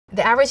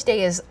The average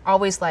day is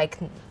always like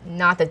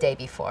not the day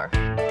before.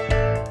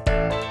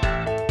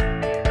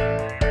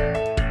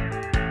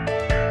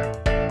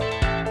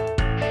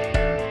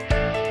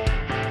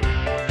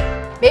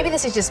 Maybe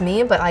this is just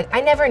me, but like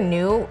I never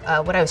knew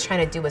what I was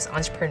trying to do was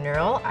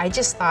entrepreneurial. I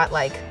just thought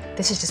like,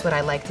 this is just what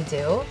I like to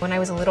do. When I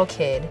was a little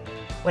kid,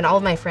 when all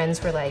of my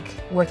friends were like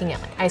working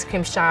at like ice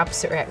cream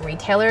shops or at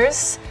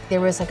retailers,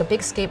 there was like a big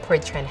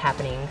skateboard trend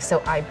happening.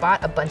 So I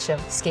bought a bunch of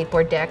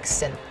skateboard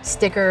decks and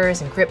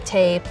stickers and grip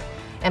tape.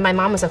 And my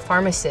mom was a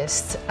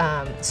pharmacist,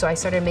 so I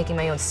started making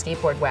my own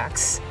skateboard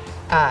wax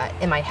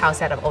in my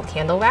house out of old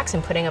candle wax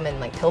and putting them in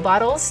like pill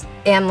bottles.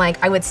 And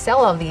like I would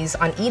sell all these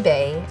on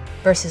eBay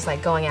versus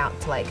like going out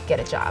to like get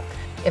a job.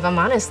 If I'm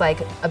honest, like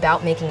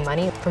about making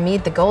money, for me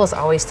the goal is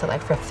always to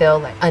like fulfill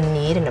like a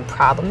need and a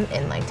problem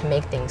and like to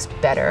make things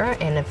better.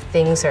 And if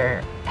things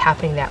are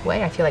happening that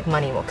way, I feel like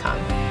money will come.